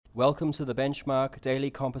Welcome to the Benchmark Daily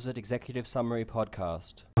Composite Executive Summary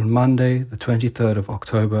Podcast. On Monday, the 23rd of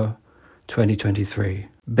October, 2023,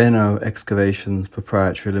 Benno Excavations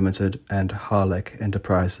Proprietary Limited and Harlech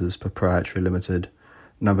Enterprises Proprietary Limited,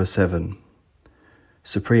 Number 7,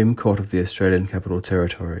 Supreme Court of the Australian Capital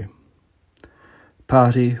Territory.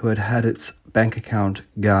 Party who had had its bank account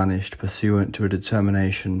garnished pursuant to a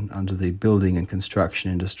determination under the Building and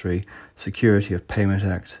Construction Industry Security of Payment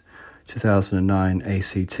Act 2009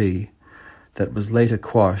 ACT that was later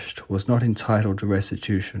quashed was not entitled to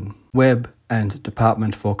restitution. Webb and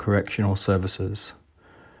Department for Correctional Services,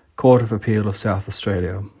 Court of Appeal of South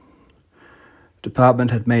Australia.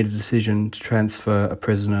 Department had made a decision to transfer a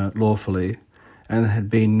prisoner lawfully, and there had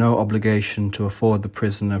been no obligation to afford the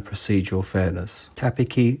prisoner procedural fairness.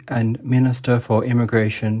 Tapiki and Minister for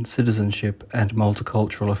Immigration, Citizenship and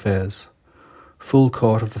Multicultural Affairs. Full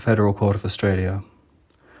Court of the Federal Court of Australia.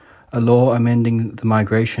 A law amending the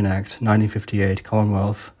Migration Act 1958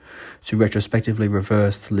 Commonwealth to retrospectively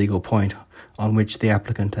reverse the legal point on which the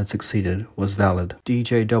applicant had succeeded was valid.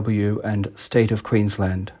 DJW and State of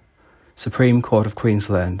Queensland. Supreme Court of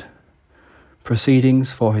Queensland.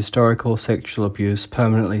 Proceedings for historical sexual abuse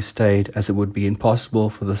permanently stayed as it would be impossible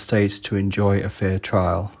for the state to enjoy a fair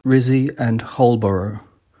trial. Rizzi and Holborough.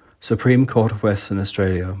 Supreme Court of Western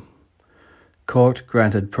Australia. Court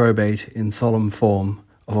granted probate in solemn form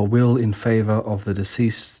of a will in favour of the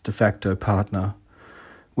deceased's de facto partner,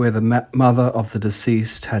 where the mother of the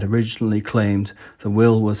deceased had originally claimed the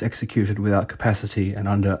will was executed without capacity and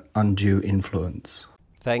under undue influence.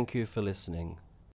 Thank you for listening.